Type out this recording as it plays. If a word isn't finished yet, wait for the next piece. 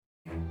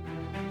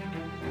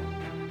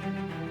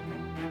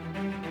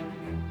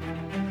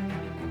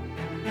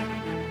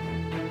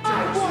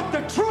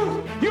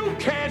truth! You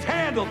can't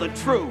handle the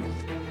truth!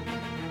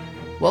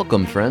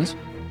 Welcome, friends,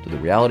 to the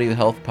Reality of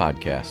Health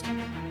podcast.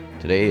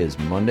 Today is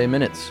Monday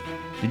Minutes.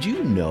 Did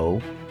you know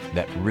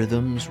that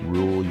rhythms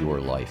rule your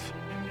life?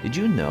 Did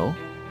you know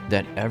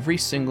that every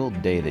single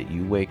day that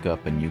you wake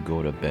up and you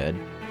go to bed,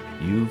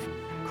 you've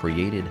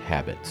created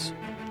habits?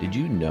 Did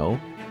you know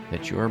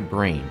that your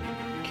brain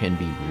can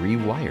be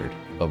rewired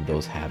of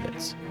those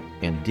habits?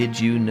 And did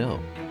you know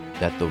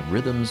that the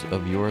rhythms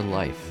of your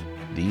life,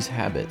 these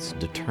habits,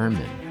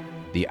 determine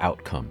the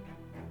outcome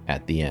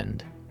at the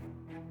end?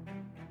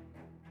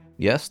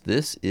 Yes,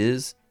 this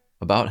is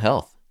about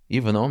health,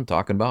 even though I'm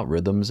talking about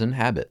rhythms and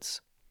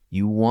habits.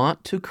 You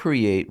want to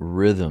create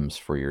rhythms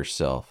for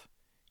yourself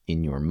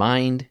in your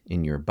mind,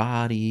 in your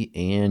body,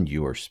 and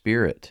your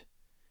spirit.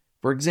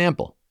 For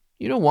example,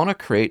 you don't want to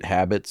create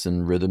habits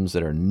and rhythms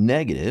that are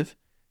negative.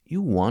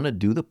 You want to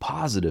do the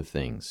positive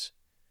things,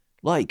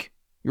 like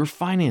your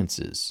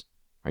finances.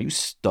 Are you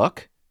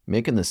stuck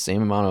making the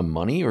same amount of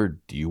money, or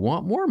do you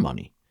want more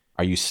money?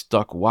 Are you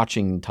stuck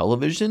watching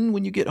television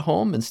when you get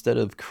home instead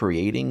of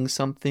creating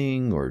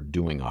something or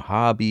doing a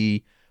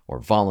hobby or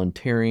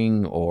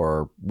volunteering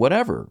or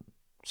whatever,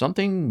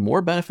 something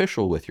more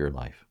beneficial with your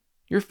life?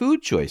 Your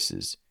food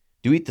choices.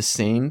 Do you eat the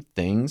same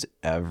things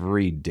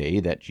every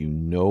day that you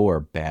know are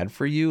bad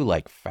for you,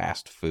 like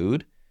fast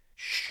food,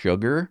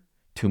 sugar,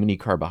 too many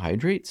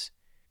carbohydrates?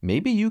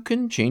 Maybe you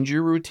can change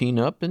your routine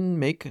up and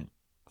make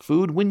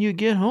food when you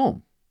get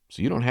home,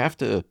 so you don't have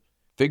to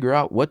figure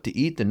out what to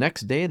eat the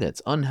next day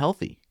that's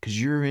unhealthy,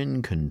 because you're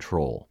in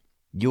control.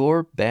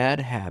 Your bad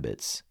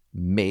habits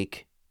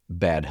make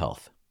bad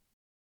health.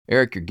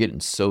 Eric, you're getting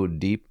so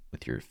deep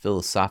with your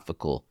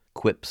philosophical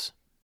quips.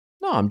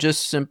 No, I'm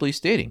just simply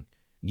stating,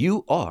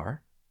 you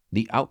are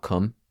the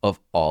outcome of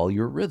all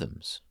your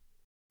rhythms.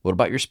 What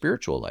about your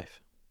spiritual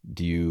life?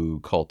 Do you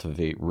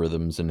cultivate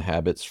rhythms and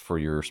habits for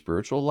your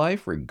spiritual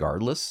life,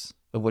 regardless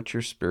of what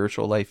your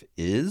spiritual life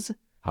is?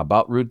 How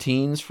about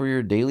routines for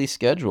your daily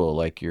schedule,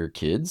 like your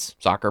kids,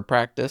 soccer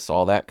practice,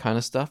 all that kind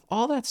of stuff?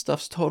 All that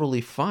stuff's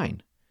totally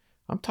fine.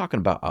 I'm talking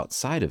about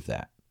outside of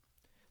that.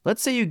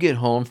 Let's say you get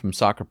home from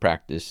soccer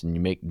practice and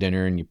you make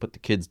dinner and you put the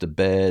kids to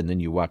bed and then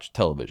you watch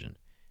television.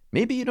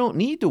 Maybe you don't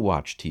need to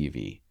watch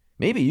TV.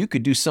 Maybe you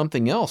could do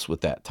something else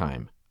with that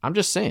time. I'm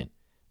just saying,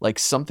 like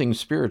something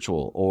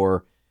spiritual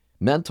or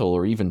mental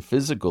or even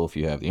physical if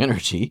you have the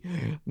energy.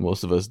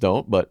 Most of us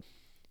don't, but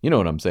you know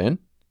what I'm saying.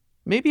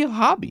 Maybe a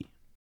hobby.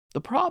 The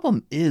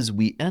problem is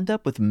we end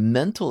up with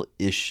mental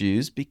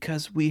issues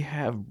because we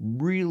have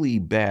really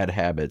bad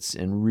habits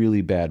and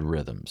really bad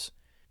rhythms.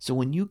 So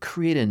when you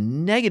create a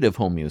negative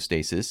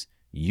homeostasis,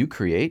 you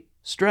create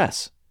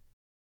stress.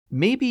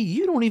 Maybe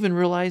you don't even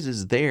realize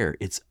it's there.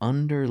 It's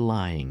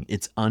underlying.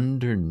 It's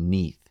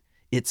underneath.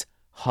 It's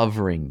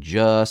hovering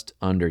just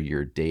under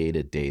your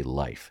day-to-day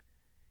life.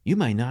 You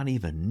might not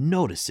even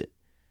notice it,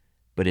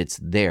 but it's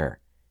there,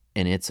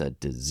 and it's a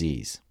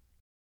disease.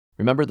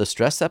 Remember the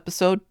stress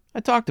episode? I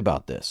talked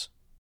about this.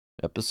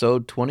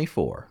 Episode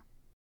 24.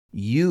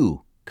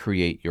 You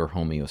create your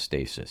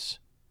homeostasis.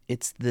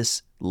 It's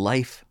this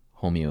life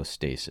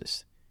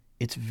homeostasis.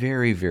 It's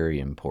very, very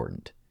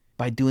important.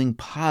 By doing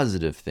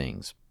positive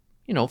things,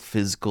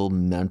 physical,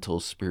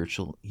 mental,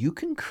 spiritual, you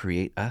can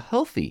create a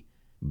healthy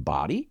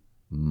body,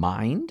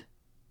 mind,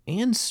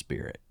 and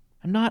spirit.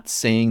 I'm not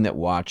saying that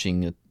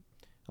watching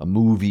a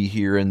movie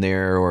here and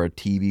there or a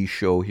TV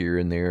show here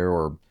and there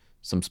or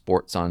some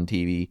sports on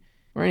TV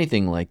or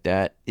anything like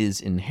that is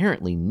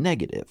inherently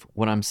negative.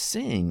 What I'm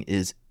saying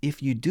is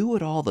if you do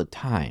it all the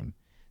time,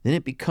 then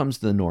it becomes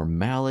the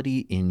normality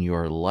in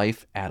your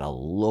life at a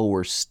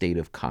lower state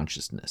of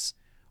consciousness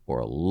or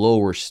a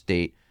lower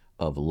state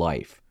of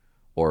life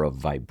or of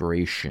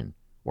vibration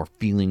or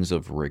feelings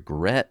of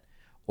regret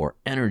or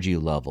energy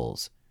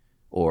levels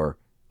or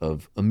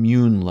of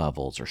immune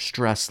levels or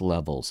stress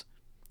levels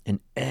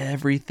and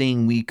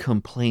everything we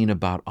complain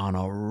about on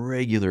a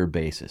regular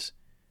basis.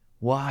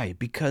 Why?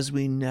 Because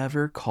we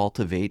never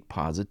cultivate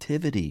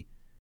positivity.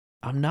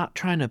 I'm not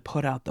trying to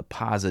put out the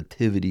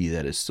positivity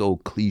that is so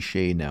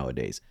cliche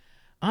nowadays.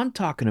 I'm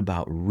talking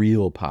about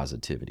real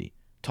positivity,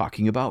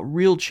 talking about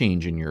real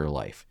change in your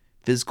life,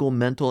 physical,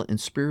 mental, and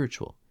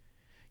spiritual.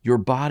 Your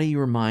body,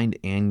 your mind,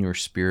 and your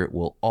spirit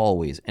will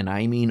always, and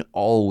I mean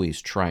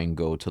always, try and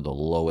go to the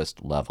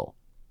lowest level.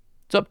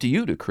 It's up to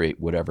you to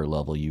create whatever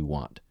level you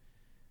want.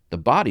 The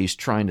body's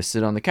trying to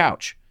sit on the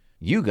couch.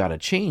 You got to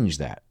change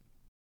that.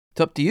 It's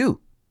up to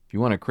you if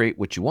you want to create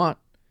what you want.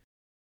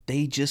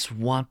 They just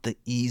want the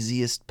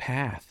easiest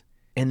path.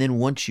 And then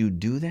once you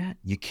do that,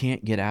 you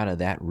can't get out of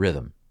that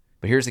rhythm.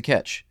 But here's the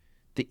catch.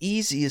 The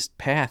easiest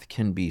path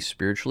can be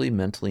spiritually,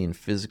 mentally, and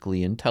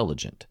physically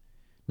intelligent.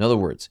 In other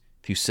words,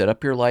 if you set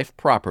up your life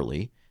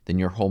properly, then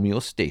your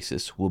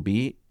homeostasis will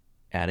be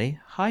at a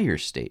higher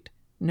state,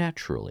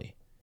 naturally.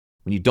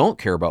 When you don't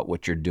care about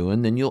what you're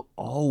doing, then you'll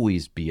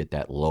always be at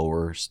that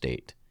lower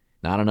state.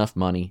 Not enough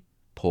money,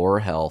 poor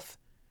health,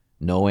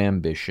 no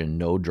ambition,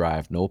 no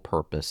drive, no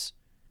purpose,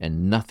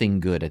 and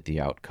nothing good at the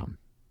outcome.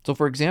 So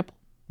for example,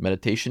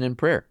 meditation and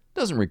prayer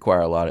doesn't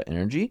require a lot of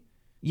energy.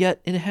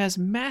 Yet it has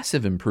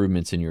massive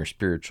improvements in your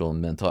spiritual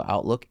and mental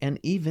outlook and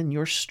even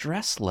your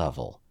stress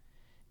level.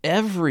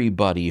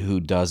 Everybody who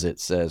does it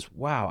says,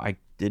 wow, I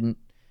didn't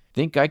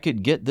think I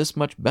could get this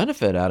much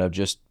benefit out of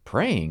just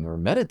praying or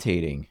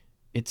meditating.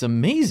 It's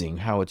amazing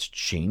how it's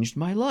changed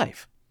my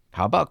life.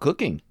 How about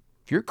cooking?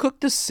 If you're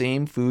cooked the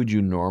same food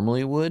you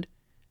normally would,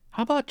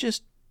 how about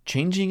just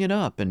changing it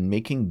up and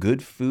making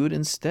good food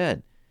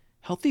instead?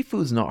 Healthy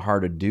food's not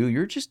hard to do.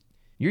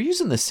 You're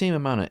using the same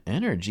amount of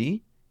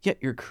energy, yet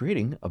you're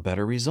creating a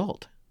better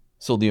result.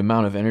 So the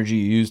amount of energy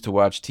you use to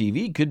watch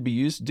TV could be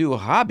used to do a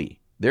hobby.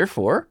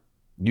 Therefore,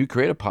 you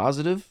create a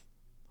positive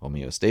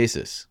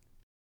homeostasis.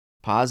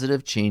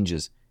 Positive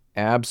changes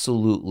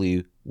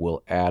absolutely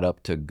will add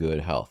up to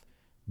good health,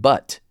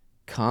 but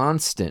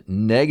constant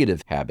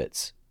negative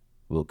habits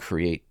will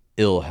create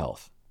ill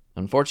health.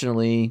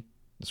 Unfortunately,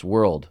 this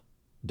world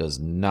does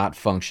not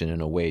function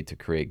in a way to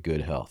create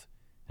good health.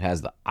 It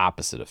has the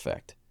opposite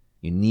effect.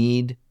 You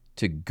need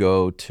to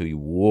go to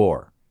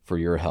war for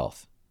your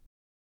health.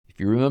 If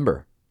you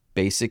remember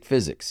basic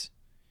physics,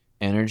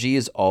 energy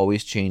is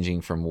always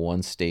changing from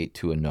one state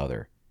to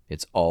another.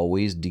 It's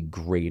always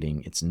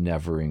degrading. It's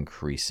never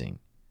increasing.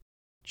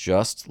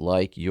 Just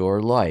like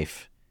your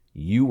life,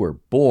 you were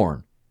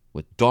born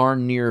with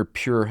darn near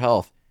pure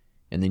health,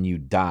 and then you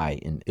die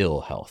in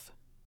ill health.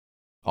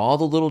 All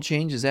the little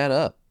changes add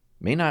up.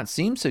 May not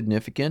seem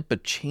significant,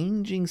 but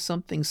changing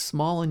something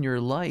small in your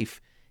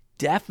life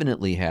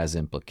definitely has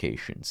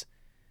implications.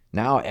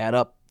 Now add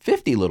up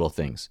 50 little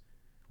things.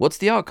 What's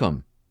the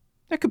outcome?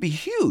 That could be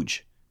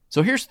huge.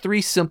 So here's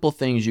 3 simple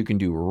things you can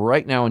do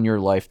right now in your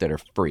life that are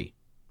free.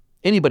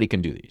 Anybody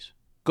can do these.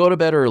 Go to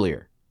bed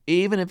earlier,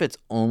 even if it's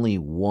only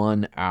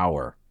 1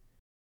 hour.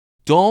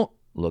 Don't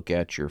look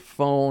at your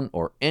phone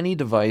or any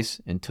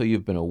device until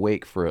you've been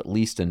awake for at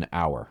least an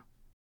hour.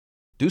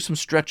 Do some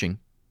stretching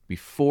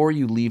before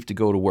you leave to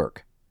go to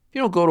work. If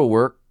you don't go to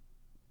work,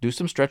 do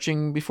some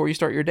stretching before you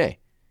start your day.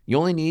 You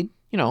only need,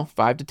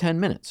 5 to 10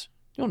 minutes.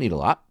 You don't need a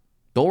lot.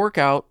 Don't work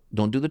out.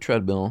 Don't do the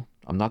treadmill.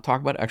 I'm not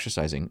talking about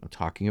exercising. I'm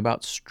talking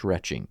about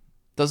stretching.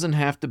 Doesn't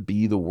have to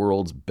be the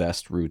world's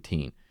best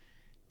routine.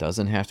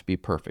 Doesn't have to be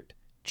perfect.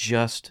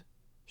 Just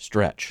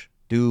stretch.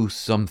 Do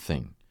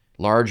something.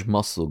 Large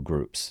muscle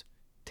groups.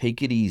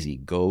 Take it easy.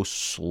 Go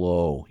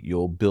slow.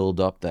 You'll build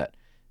up that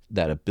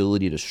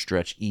ability to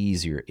stretch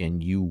easier,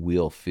 and you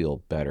will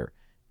feel better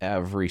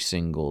every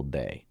single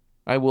day.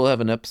 I will have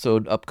an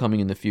episode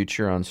upcoming in the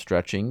future on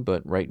stretching,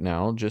 but right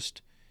now,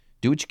 just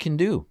do what you can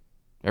do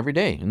every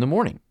day in the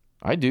morning.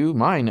 I do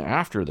mine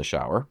after the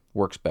shower.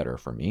 Works better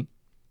for me.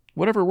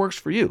 Whatever works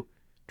for you.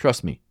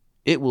 Trust me,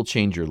 it will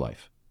change your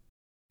life.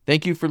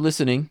 Thank you for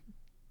listening.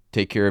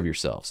 Take care of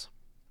yourselves.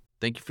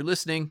 Thank you for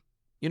listening.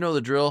 You know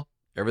the drill.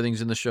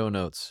 Everything's in the show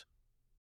notes.